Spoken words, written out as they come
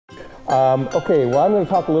Okay, well, I'm going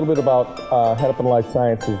to talk a little bit about Hennepin Life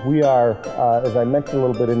Sciences. We are, as I mentioned a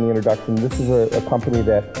little bit in the introduction, this is a company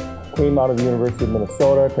that came out of the University of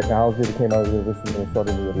Minnesota, technology that came out of the University of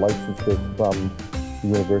Minnesota, and we had licensed this from the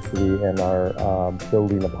university and are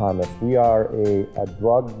building upon this. We are a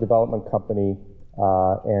drug development company,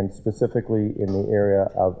 and specifically in the area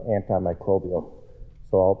of antimicrobial.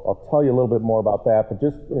 So I'll tell you a little bit more about that, but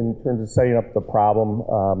just in terms of setting up the problem,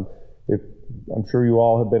 I'm sure you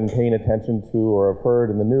all have been paying attention to or have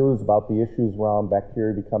heard in the news about the issues around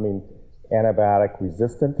bacteria becoming antibiotic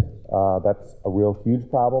resistant. That's a real huge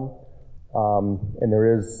problem. And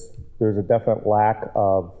there's a definite lack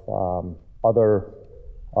of other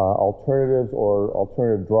alternatives or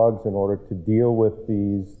alternative drugs in order to deal with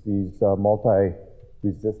these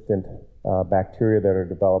multi-resistant bacteria that are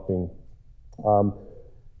developing.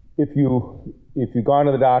 If you've gone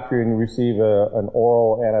to the doctor and you receive an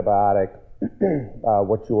oral antibiotic,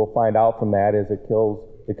 what you will find out from that is it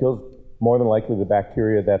kills more than likely the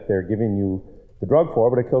bacteria that they're giving you the drug for,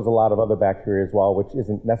 but it kills a lot of other bacteria as well, which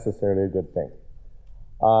isn't necessarily a good thing.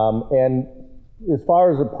 And as far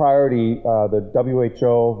as a priority, the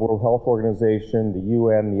WHO, World Health Organization, the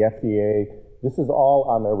UN, the FDA, this is all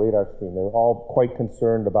on their radar screen. They're all quite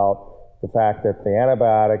concerned about the fact that the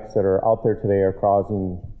antibiotics that are out there today are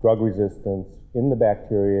causing drug resistance in the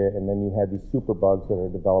bacteria, and then you have these superbugs that are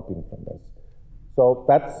developing from this. So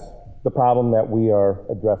that's the problem that we are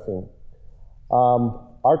addressing.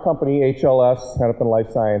 Our company, HLS, Hennepin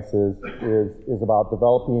Life Sciences, is about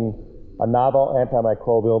developing a novel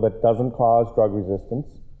antimicrobial that doesn't cause drug resistance,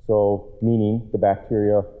 so meaning the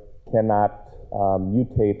bacteria cannot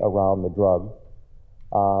mutate around the drug,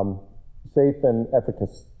 safe and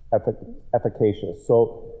efficacious.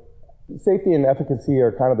 So safety and efficacy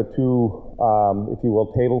are kind of the two, if you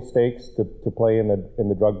will, table stakes to play in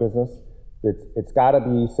the drug business. It's got to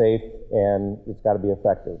be safe and it's got to be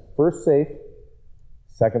effective. First, safe.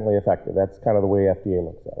 Secondly, effective. That's kind of the way FDA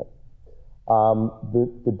looks at it.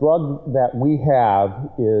 The drug that we have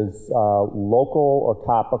is local or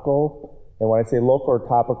topical. And when I say local or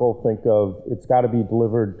topical, think of it's got to be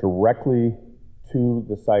delivered directly to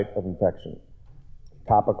the site of infection.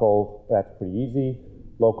 Topical, that's pretty easy.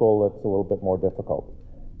 Local, that's a little bit more difficult.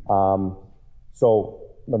 So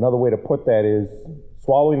another way to put that is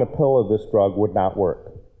swallowing a pill of this drug would not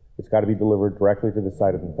work. It's got to be delivered directly to the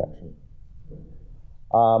site of infection.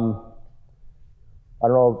 I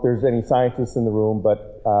don't know if there's any scientists in the room,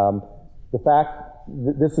 but the fact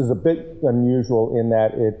that this is a bit unusual in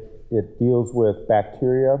that it deals with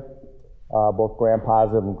bacteria, both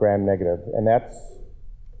gram-positive and gram-negative, and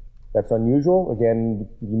that's unusual. Again,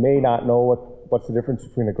 you may not know what's the difference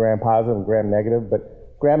between a gram-positive and gram-negative, but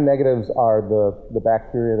gram-negatives are the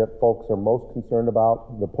bacteria that folks are most concerned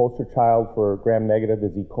about. The poster child for gram-negative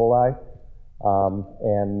is E. coli,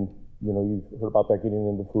 and you've heard about that getting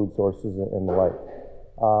into food sources and the like.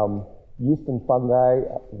 Yeast and fungi,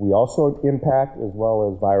 we also impact, as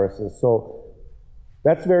well as viruses. So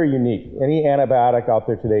that's very unique. Any antibiotic out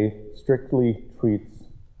there today strictly treats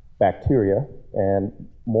bacteria, and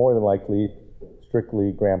more than likely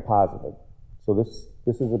strictly gram-positive. So this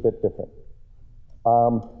is a bit different.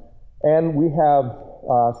 And we have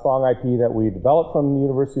strong IP that we developed from the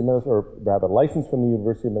University of Minnesota, or rather licensed from the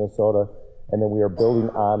University of Minnesota, and then we are building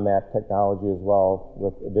on that technology as well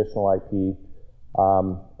with additional IP.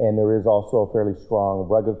 And there is also a fairly strong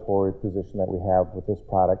regulatory position that we have with this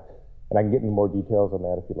product, and I can get into more details on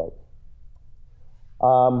that if you'd like.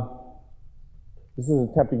 This is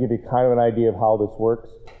an attempt to give you kind of an idea of how this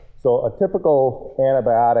works. So a typical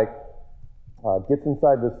antibiotic gets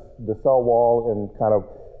inside the cell wall and kind of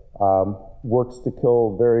works to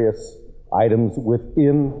kill various items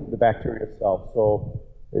within the bacteria itself. So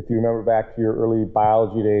if you remember back to your early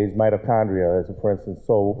biology days, mitochondria, as a for instance,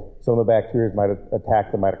 so some of the bacteria might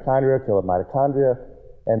attack the mitochondria, kill the mitochondria,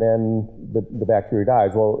 and then the bacteria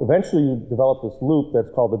dies. Well, eventually you develop this loop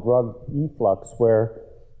that's called the drug efflux, where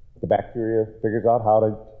the bacteria figures out how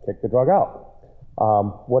to kick the drug out.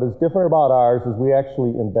 What is different about ours is we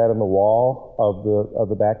actually embed in the wall of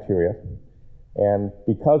the bacteria, and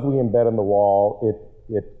because we embed in the wall,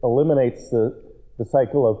 it eliminates the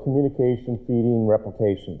cycle of communication, feeding,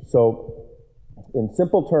 replication. So in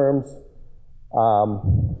simple terms,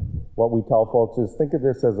 what we tell folks is think of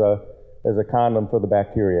this as a condom for the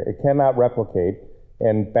bacteria. It cannot replicate,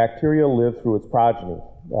 and bacteria live through its progeny.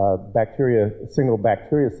 A single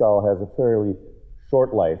bacteria cell has a fairly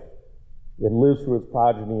short life. It lives through its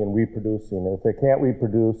progeny and reproducing. And if it can't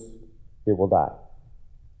reproduce, it will die.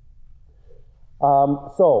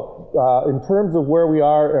 In terms of where we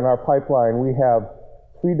are in our pipeline, we have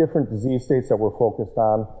 3 different disease states that we're focused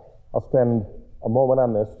on. I'll spend a moment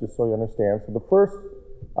on this just so you understand. So the first,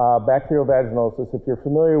 bacterial vaginosis, if you're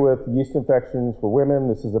familiar with yeast infections for women,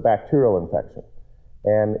 this is a bacterial infection.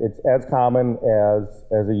 And it's as common as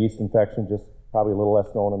a yeast infection, just probably a little less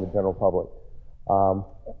known in the general public.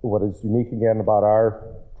 What is unique again about our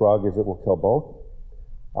drug is it will kill both.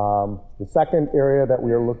 The second area that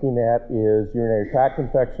we are looking at is urinary tract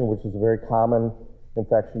infection, which is a very common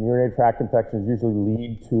infection. Urinary tract infections usually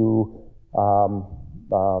lead to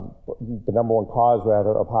the number one cause,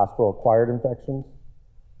 rather, of hospital-acquired infections.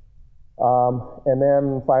 And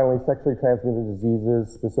then finally, sexually transmitted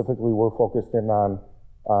diseases. Specifically, we're focused in on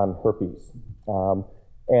herpes.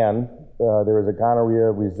 And there is a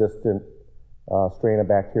gonorrhea-resistant strain of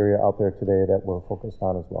bacteria out there today that we're focused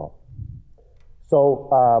on as well. So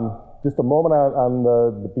just a moment on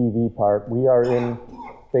the BV part. We are in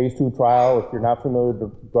phase 2 trial. If you're not familiar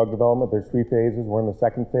with drug development, there's 3 phases. We're in the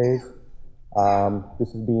second phase.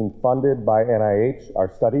 This is being funded by NIH.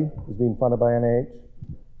 Our study is being funded by NIH.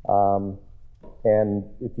 And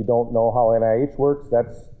if you don't know how NIH works,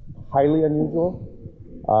 that's highly unusual.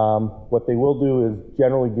 What they will do is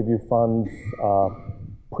generally give you funds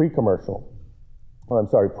pre-commercial. I'm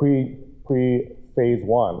sorry, pre-phase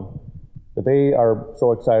 1. But they are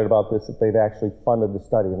so excited about this that they've actually funded the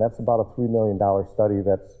study. And that's about a $3 million study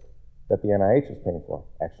that the NIH is paying for.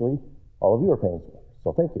 Actually, all of you are paying for.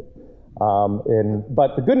 So thank you.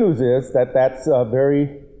 But the good news is that that's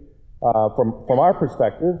very, from our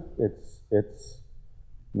perspective, it's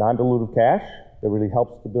non-dilutive cash. It really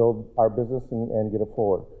helps to build our business and get it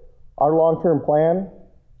forward. Our long-term plan,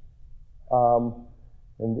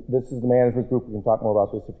 and this is the management group, we can talk more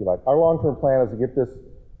about this if you like. Our long-term plan is to get this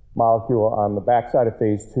molecule on the backside of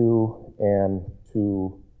phase 2 and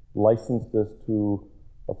to license this to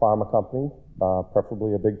a pharma company,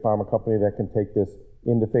 preferably a big pharma company that can take this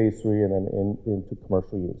into phase 3 and then into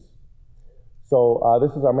commercial use. So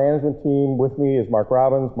this is our management team. With me is Mark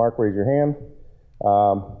Robbins. Mark, raise your hand,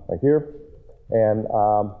 right here. And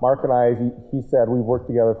Mark and I, he said, we've worked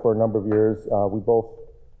together for a number of years. We both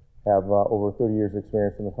have over 30 years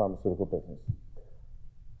experience in the pharmaceutical business.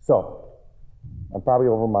 So I'm probably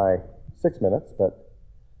over my 6 minutes, but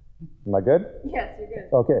am I good? Yes, you're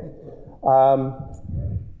good. Okay.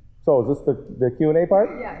 So is this the Q&A part?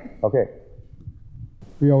 Yeah. Okay.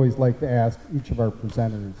 We always like to ask each of our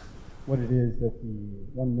presenters what it is that the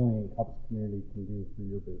 1 Million Cups community can do for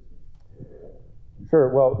your business.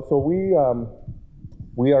 Sure. Well, so we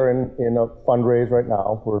are in a fundraise right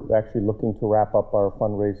now. We're actually looking to wrap up our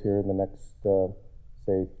fundraise here in the next,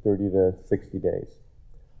 say, 30 to 60 days.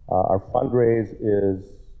 Our fundraise is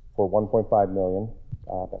for $1.5 million.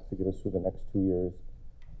 That's to get us through the next 2 years.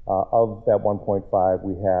 Of that 1.5,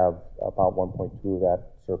 we have about 1.2 of that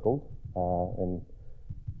circled. And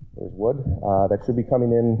there's wood. That should be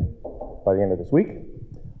coming in by the end of this week.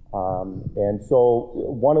 And so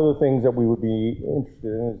one of the things that we would be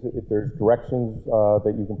interested in is if there's directions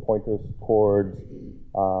that you can point us towards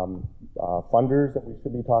funders that we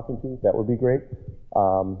should be talking to, that would be great.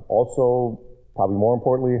 Also, probably more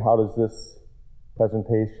importantly, how does this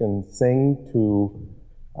presentation sing to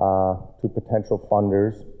potential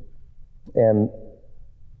funders? And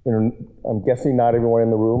you know, I'm guessing not everyone in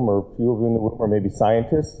the room, or a few of you in the room, are maybe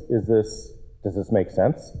scientists. Does this make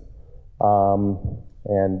sense?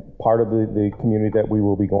 And part of the community that we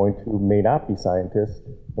will be going to may not be scientists.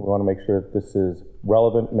 And we want to make sure that this is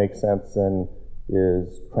relevant, makes sense, and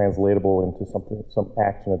is translatable into some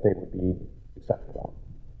action that they would be excited about.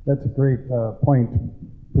 That's a great point to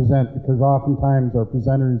present, because oftentimes our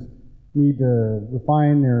presenters need to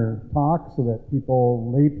refine their talk so that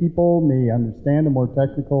lay people may understand a more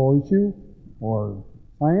technical issue or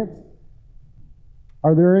science.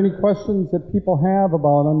 Are there any questions that people have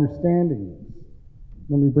about understanding this?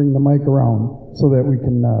 Let me bring the mic around so that we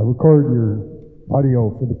can record your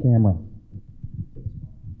audio for the camera.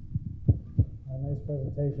 Nice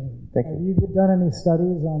presentation. Thank you. Have you done any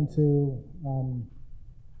studies onto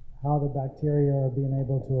how the bacteria are being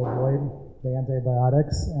able to avoid the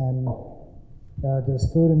antibiotics? And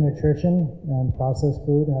does food and nutrition and processed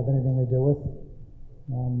food have anything to do with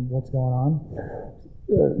what's going on?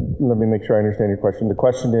 Let me make sure I understand your question. The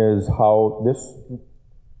question is how this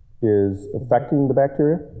is affecting the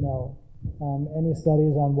bacteria? No. Any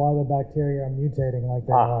studies on why the bacteria are mutating like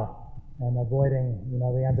they are and avoiding,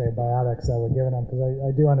 the antibiotics that we're giving them? Because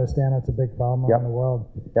I do understand it's a big problem around the world.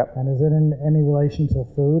 Yep. And is it in any relation to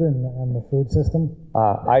food and the food system?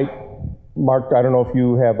 Mark, I don't know if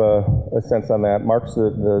you have a sense on that. Mark's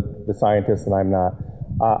the scientist and I'm not.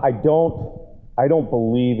 I don't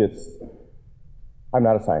believe I'm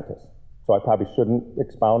not a scientist, so I probably shouldn't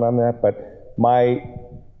expound on that, but my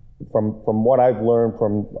from what I've learned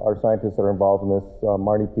from our scientists that are involved in this,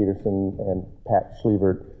 Marty Peterson and Pat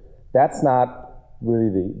Schlevert, that's not really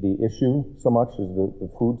the issue so much as the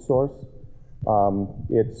food source.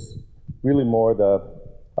 It's really more the,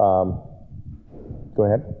 go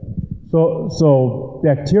ahead. So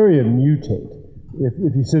bacteria mutate.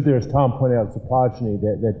 If you sit there, as Tom pointed out, it's the progeny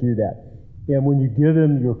that do that. And when you give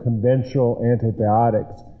them your conventional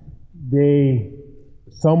antibiotics,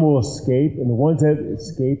 some will escape, and the ones that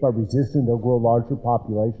escape are resistant. They'll grow larger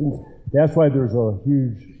populations. That's why there's a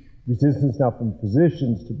huge resistance now from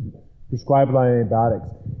physicians to prescribe a lot of antibiotics.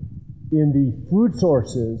 In the food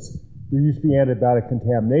sources, there used to be antibiotic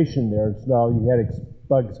contamination there, so now you had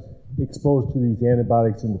bugs exposed to these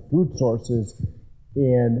antibiotics in the food sources,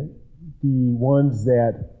 and the ones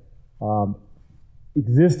that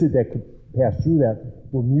existed that could pass through that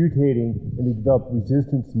were mutating, and they developed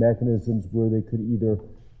resistance mechanisms where they could either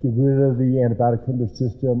get rid of the antibiotic from their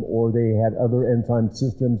system, or they had other enzyme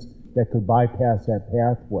systems that could bypass that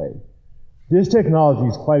pathway. This technology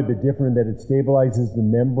is quite a bit different in that it stabilizes the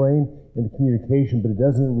membrane and the communication, but it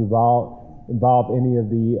doesn't involve any of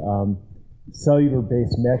the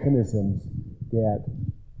cellular-based mechanisms that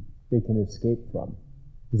they can escape from.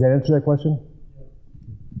 Does that answer that question?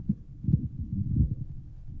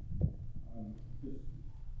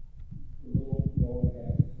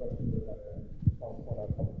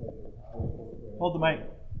 Hold the mic.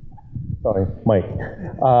 Sorry, Mike.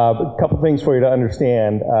 A couple things for you to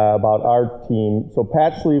understand about our team. So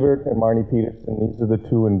Pat Schlevert and Marty Peterson, these are the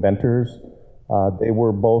two inventors. They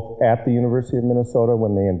were both at the University of Minnesota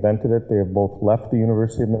when they invented it. They have both left the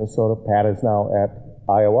University of Minnesota. Pat is now at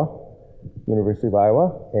University of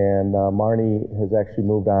Iowa, and Marty has actually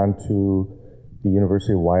moved on to the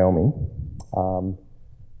University of Wyoming.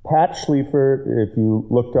 Pat Schlevert, if you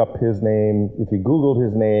looked up his name, if you Googled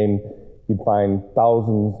his name, you'd find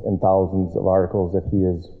thousands and thousands of articles that he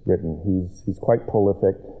has written. He's quite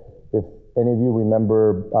prolific. If any of you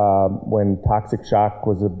remember when toxic shock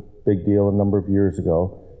was a big deal a number of years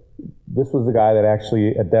ago, this was the guy that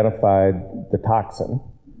actually identified the toxin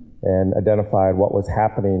and identified what was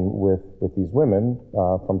happening with these women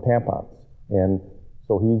from tampons. And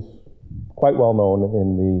so he's quite well known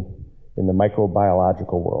in the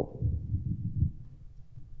microbiological world.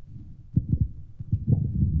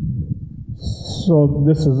 So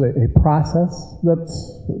this is a process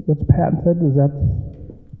that's patented. Is that?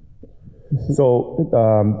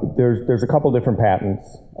 So there's a couple different patents.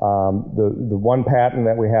 The one patent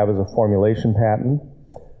that we have is a formulation patent.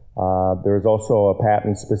 There's also a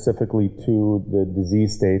patent specifically to the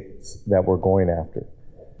disease states that we're going after.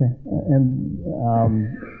 Okay. And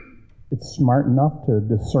it's smart enough to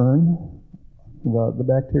discern the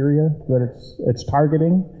bacteria that it's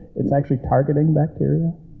targeting. It's actually targeting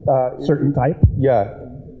bacteria, certain type. Yeah,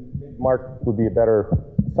 Mark would be a better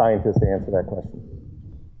scientist to answer that question.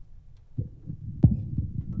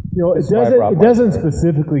 You know, it doesn't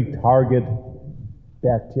specifically target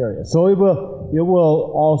bacteria. So it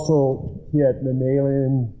will also hit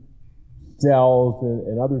mammalian cells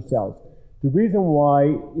and other cells. The reason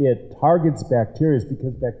why it targets bacteria is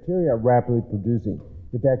because bacteria are rapidly producing.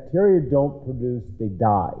 If bacteria don't produce, they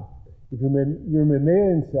die. If your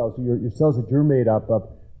mammalian cells, your cells that you're made up of,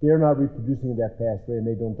 they're not reproducing at that fast rate and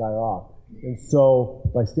they don't die off. And so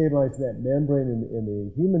by stabilizing that membrane in the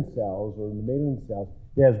human cells or the mammalian cells,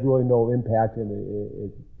 it has really no impact and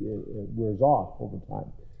it wears off over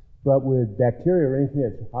time. But with bacteria or anything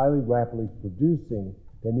that's highly rapidly producing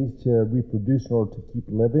that needs to reproduce in order to keep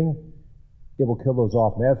living, it will kill those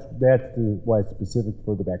off. And that's why it's specific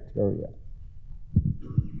for the bacteria.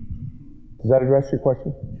 Does that address your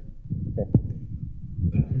question? Okay.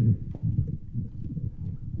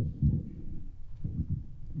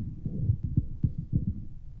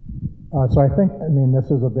 So I mean,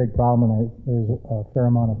 this is a big problem, and there's a fair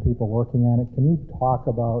amount of people working on it. Can you talk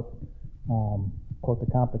about, quote,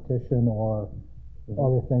 the competition or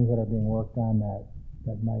other things that are being worked on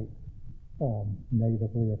that might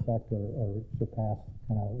negatively affect or surpass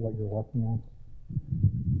kind of what you're working on?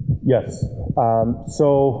 Yes.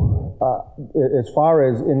 So as far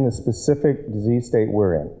as in the specific disease state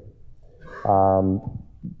we're in,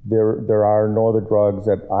 there are no other drugs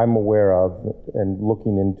that I'm aware of, and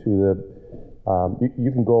looking into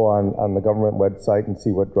you can go on the government website and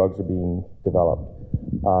see what drugs are being developed.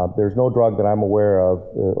 There's no drug that I'm aware of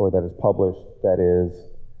or that is published that is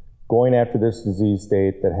going after this disease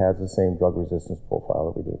state that has the same drug resistance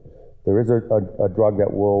profile that we do. There is a drug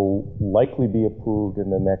that will likely be approved in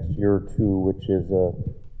the next year or two, which is a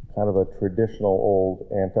kind of a traditional old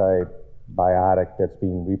antibiotic that's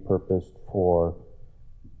being repurposed for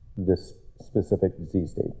this specific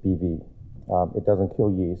disease state, BV. It doesn't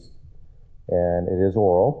kill yeast, and it is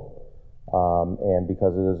oral, and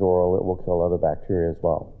because it is oral, it will kill other bacteria as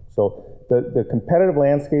well. So the competitive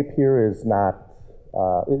landscape here is not,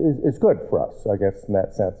 it's good for us, I guess, in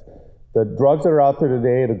that sense. The drugs that are out there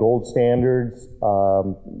today, the gold standards,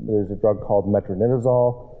 there's a drug called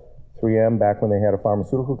metronidazole. 3M, back when they had a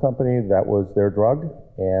pharmaceutical company, that was their drug,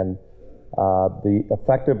 and the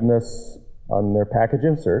effectiveness on their package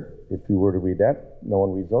insert, if you were to read that, no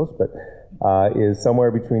one reads those, but is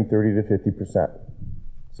somewhere between 30 to 50%.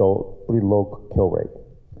 So pretty low kill rate.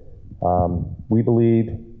 We believe,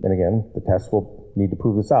 and again, the tests will need to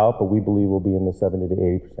prove this out, but we believe we'll be in the 70 to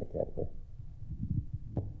 80% category.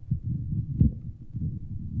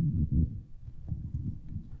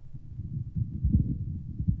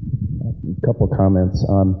 A couple of comments.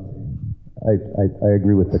 I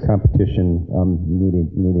agree with the competition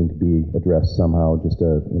needing to be addressed somehow. Just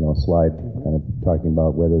a slide kind of talking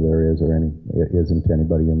about whether there is or isn't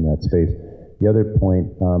anybody in that space. The other point,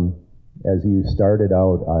 as you started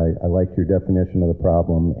out, I liked your definition of the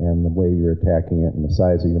problem and the way you're attacking it and the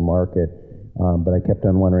size of your market. But I kept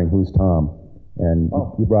on wondering, who's Tom? And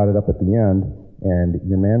you brought it up at the end, and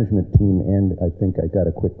your management team, and I think I got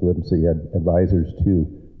a quick glimpse, so you had advisors too,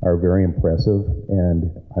 are very impressive, and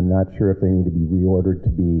I'm not sure if they need to be reordered to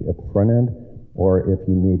be at the front end, or if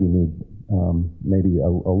you maybe need maybe a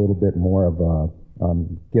little bit more of a,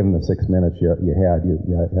 given the 6 minutes you have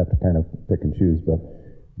to kind of pick and choose,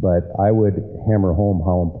 but I would hammer home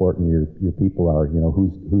how important your people are,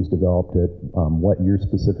 who's developed it, what your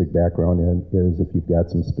specific background is, if you've got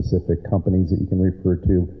some specific companies that you can refer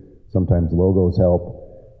to, sometimes logos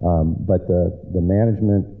help, but the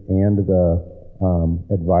management and the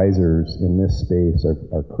advisors in this space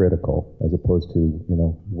are critical, as opposed to,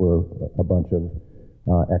 we're a bunch of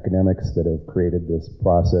academics that have created this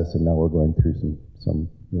process, and now we're going through some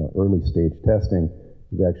early stage testing.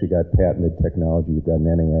 You've actually got patented technology. You've got an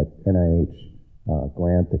NIH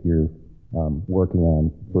grant that you're working on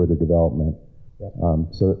further development.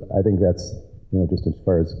 So I think that's, just as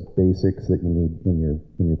far as basics that you need in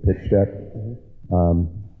your pitch deck. And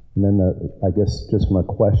then I guess just from a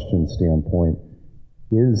question standpoint,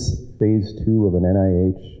 is phase 2 of an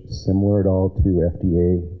NIH similar at all to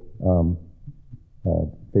FDA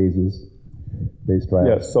phase trials?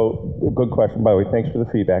 Yes, so good question. By the way, thanks for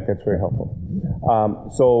the feedback. That's very helpful.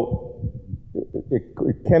 So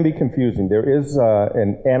it can be confusing. There is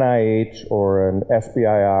an NIH or an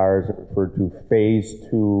SBIR, as referred to, phase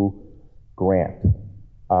 2 grant.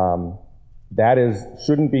 That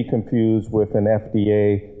shouldn't be confused with an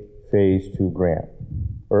FDA phase 2 grant.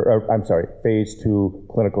 I'm sorry, phase 2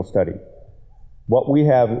 clinical study. What we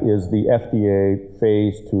have is the FDA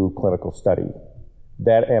phase 2 clinical study.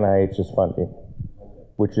 That NIH is funding,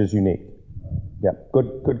 which is unique. Yeah,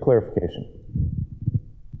 good clarification.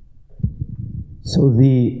 So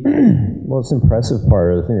the most impressive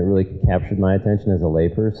part, or the thing that really captured my attention as a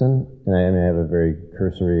layperson, and I have a very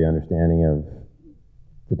cursory understanding of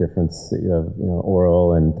the difference of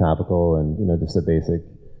oral and topical, and just a basic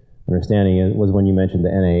understanding, was when you mentioned the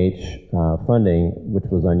NIH funding, which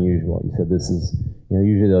was unusual. You said this is,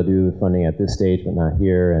 usually they'll do funding at this stage, but not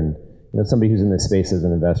here. And somebody who's in this space as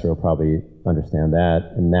an investor will probably understand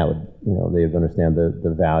that, and that would, they would understand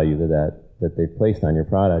the value that they've placed on your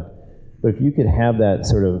product. But if you could have that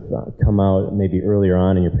sort of come out maybe earlier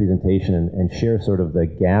on in your presentation and share sort of the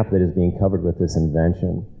gap that is being covered with this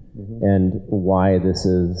invention, and why this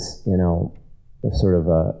is, sort of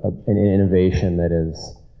an innovation that is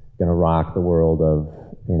going to rock the world of,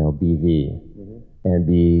 BV, and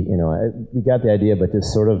be, we got the idea, but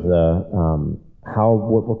just sort of the,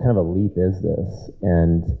 what kind of a leap is this?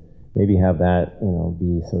 And maybe have that,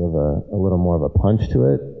 be sort of a little more of a punch to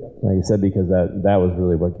it, like you said, because that was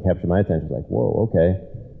really what captured my attention. Like, whoa, okay.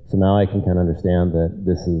 So now I can kind of understand that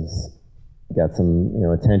this has got some,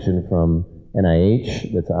 attention from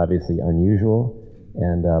NIH that's obviously unusual.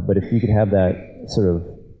 And, but if you could have that sort of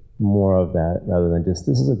more of that rather than just,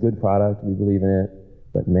 this is a good product, we believe in it,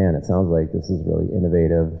 but man, it sounds like this is really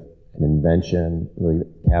innovative, an invention, really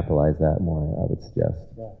capitalize that more, I would suggest.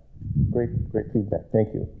 Yeah. Great feedback.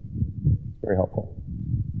 Thank you. Very helpful.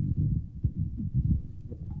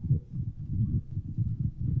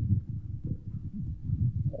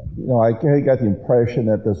 I got the impression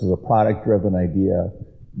that this is a product-driven idea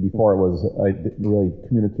before it was really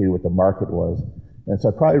communicated what the market was. And so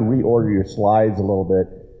I probably reorder your slides a little bit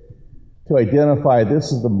to identify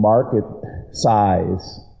this is the market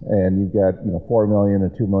size, and you've got 4 million,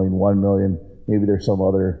 and 2 million, 1 million, maybe there's some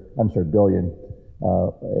other, billion,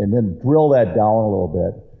 and then drill that down a little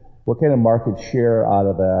bit. What kind of market share out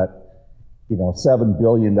of that $7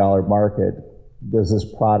 billion market does this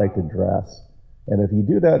product address? And if you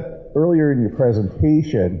do that earlier in your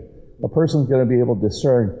presentation, a person's going to be able to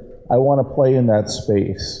discern, I want to play in that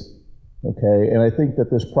space, okay? And I think that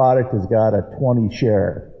this product has got a 20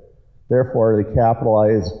 share. Therefore, they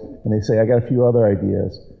capitalize and they say, I got a few other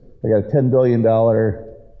ideas. I got a $10 billion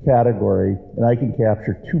category, and I can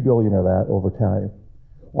capture $2 billion of that over time.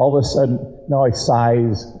 All of a sudden, now I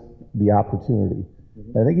size the opportunity.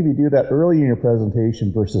 And I think if you do that early in your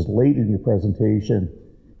presentation versus late in your presentation,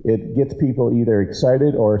 it gets people either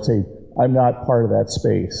excited or say, I'm not part of that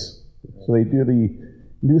space. So they do the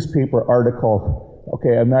newspaper article,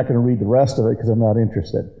 okay, I'm not going to read the rest of it because I'm not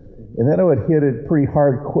interested. And then I would hit it pretty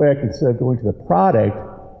hard quick instead of going to the product,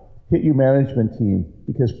 hit your management team,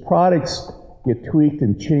 because products get tweaked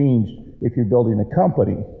and changed if you're building a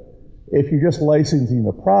company. If you're just licensing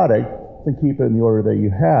the product, then keep it in the order that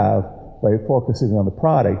you have by focusing on the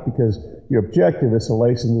product, because your objective is to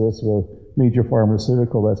license this with a major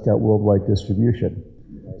pharmaceutical that's got worldwide distribution.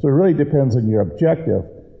 So it really depends on your objective.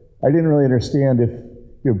 I didn't really understand if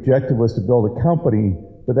your objective was to build a company,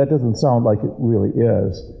 but that doesn't sound like it really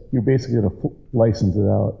is. You're basically going to license it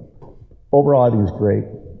out. Overall, I think it's great.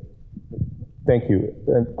 Thank you.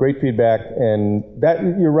 Great feedback. And that,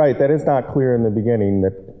 you're right, that is not clear in the beginning,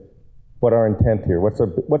 that what our intent here. What's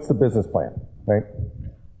the business plan, right?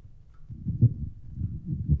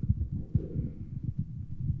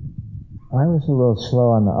 I was a little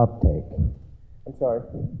slow on the uptake. I'm sorry.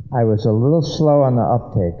 I was a little slow on the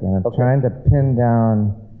uptake, and I'm trying to pin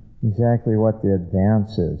down exactly what the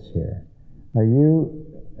advance is here. Are you,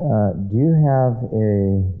 do you have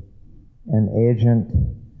an agent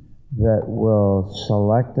that will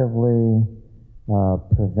selectively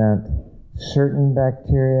prevent certain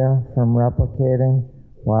bacteria from replicating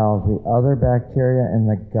while the other bacteria in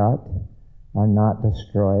the gut are not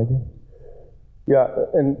destroyed? Yeah,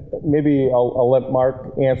 and maybe I'll let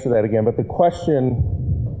Mark answer that again, but the question,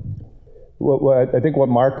 I think what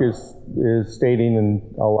Mark is stating, and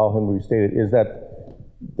I'll allow him to restate it, is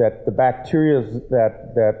that the bacteria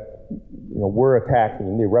that we're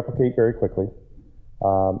attacking, they replicate very quickly.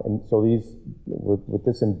 And so these, with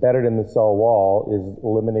this embedded in the cell wall, is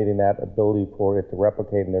eliminating that ability for it to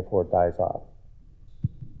replicate, and therefore it dies off.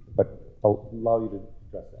 But I'll allow you to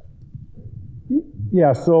address that.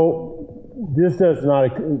 Yeah, so this does not,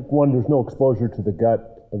 there's no exposure to the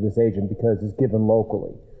gut of this agent because it's given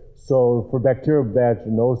locally. So for bacterial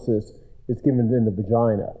vaginosis, it's given in the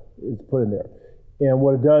vagina, it's put in there. And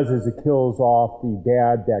what it does is it kills off the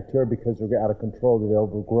bad bacteria because they're out of control, they're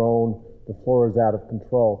overgrown, the flora is out of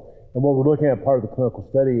control. And what we're looking at, part of the clinical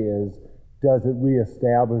study, is does it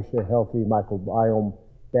reestablish a healthy microbiome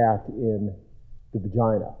back in the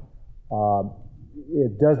vagina?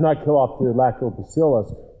 It does not kill off the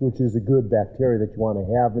lactobacillus, which is a good bacteria that you want to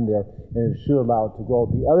have in there, and it should allow it to grow.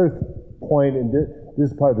 The other point, and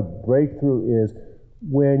this is part of the breakthrough, is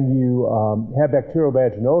when you have bacterial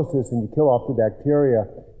vaginosis and you kill off the bacteria,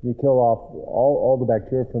 you kill off all the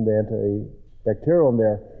bacteria from the antibacterial in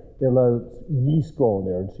there, it lets yeast grow in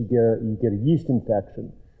there, and so you get a yeast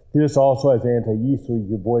infection. This also has anti-yeast, so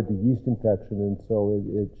you avoid the yeast infection, and so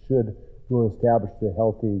it should really establish the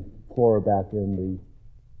healthy flora back in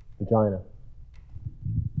the vagina.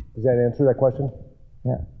 Does that answer that question?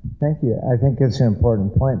 Yeah, thank you. I think it's an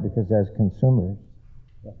important point because as consumers,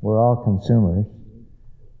 we're all consumers.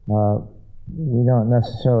 We don't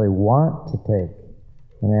necessarily want to take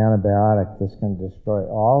an antibiotic that's going to destroy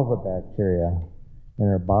all the bacteria in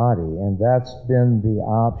our body, and that's been the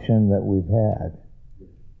option that we've had.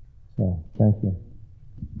 So, thank you.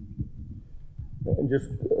 And just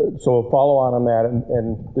so a follow on that,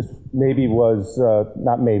 and this maybe was,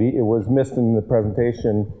 not maybe, it was missed in the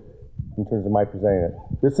presentation in terms of my presenting it.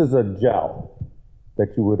 This is a gel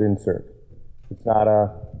that you would insert. It's not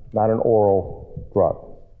an oral drug.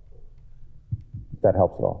 If that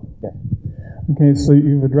helps at all. Yeah. Okay, so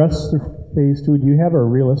you've addressed the phase 2. Do you have a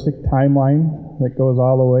realistic timeline that goes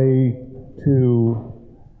all the way to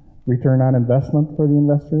return on investment for the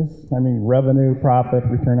investors? I mean, revenue, profit,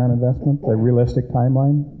 return on investment, a realistic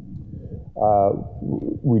timeline?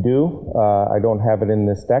 We do. I don't have it in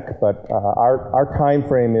this deck, but our time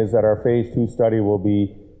frame is that our phase 2 study will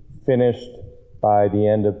be finished by the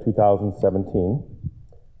end of 2017.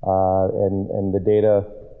 And the data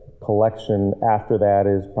collection after that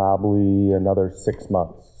is probably another 6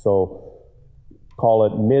 months. So call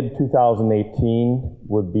it mid-2018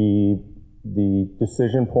 would be the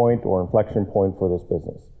decision point or inflection point for this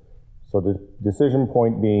business. So the decision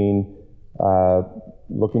point being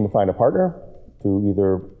looking to find a partner to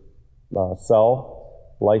either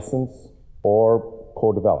sell, license, or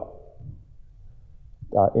co-develop.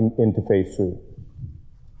 into phase 3.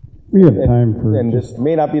 We have time for. And this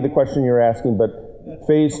may not be the question you're asking, but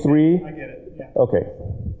phase 3? I get it, yeah. Okay,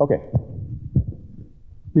 okay.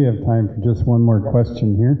 We have time for just one more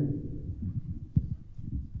question here.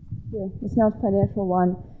 Yeah, it's not a financial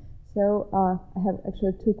one. So I have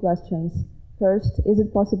actually 2 questions. First, is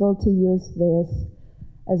it possible to use this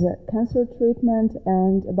as a cancer treatment,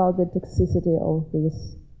 and about the toxicity of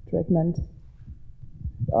this treatment?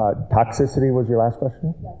 Toxicity was your last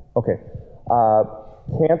question? Yes. Okay.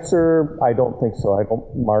 Cancer, I don't think so.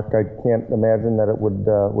 Mark, I can't imagine that it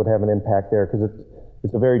would have an impact there, because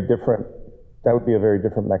it's a very different, that would be a very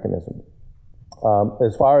different mechanism.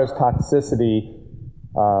 As far as toxicity,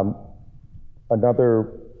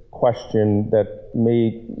 another question that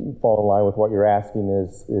may fall in line with what you're asking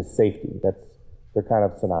is safety. They're kind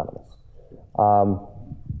of synonymous.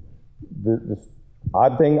 The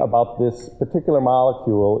odd thing about this particular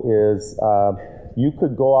molecule is you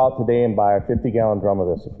could go out today and buy a 50-gallon drum of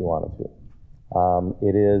this if you wanted to.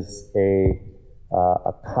 It is a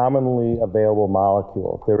commonly available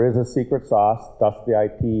molecule. There is a secret sauce, thus the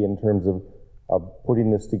IP, in terms of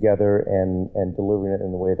putting this together and delivering it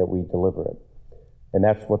in the way that we deliver it. And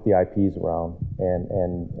that's what the IP is around, and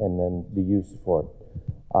then the use for it.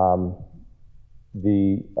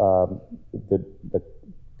 The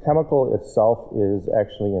chemical itself is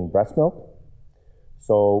actually in breast milk.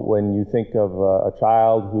 So when you think of a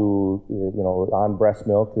child who, on breast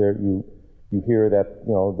milk, you hear that,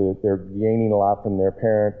 they're gaining a lot from their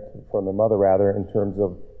parent, from their mother rather, in terms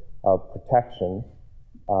of protection.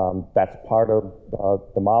 That's part of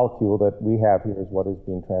the molecule that we have here is what is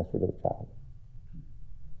being transferred to the child.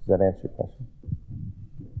 Does that answer your question?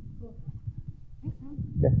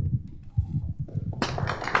 Okay.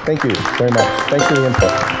 Thank you very much. Thanks for the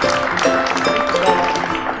input.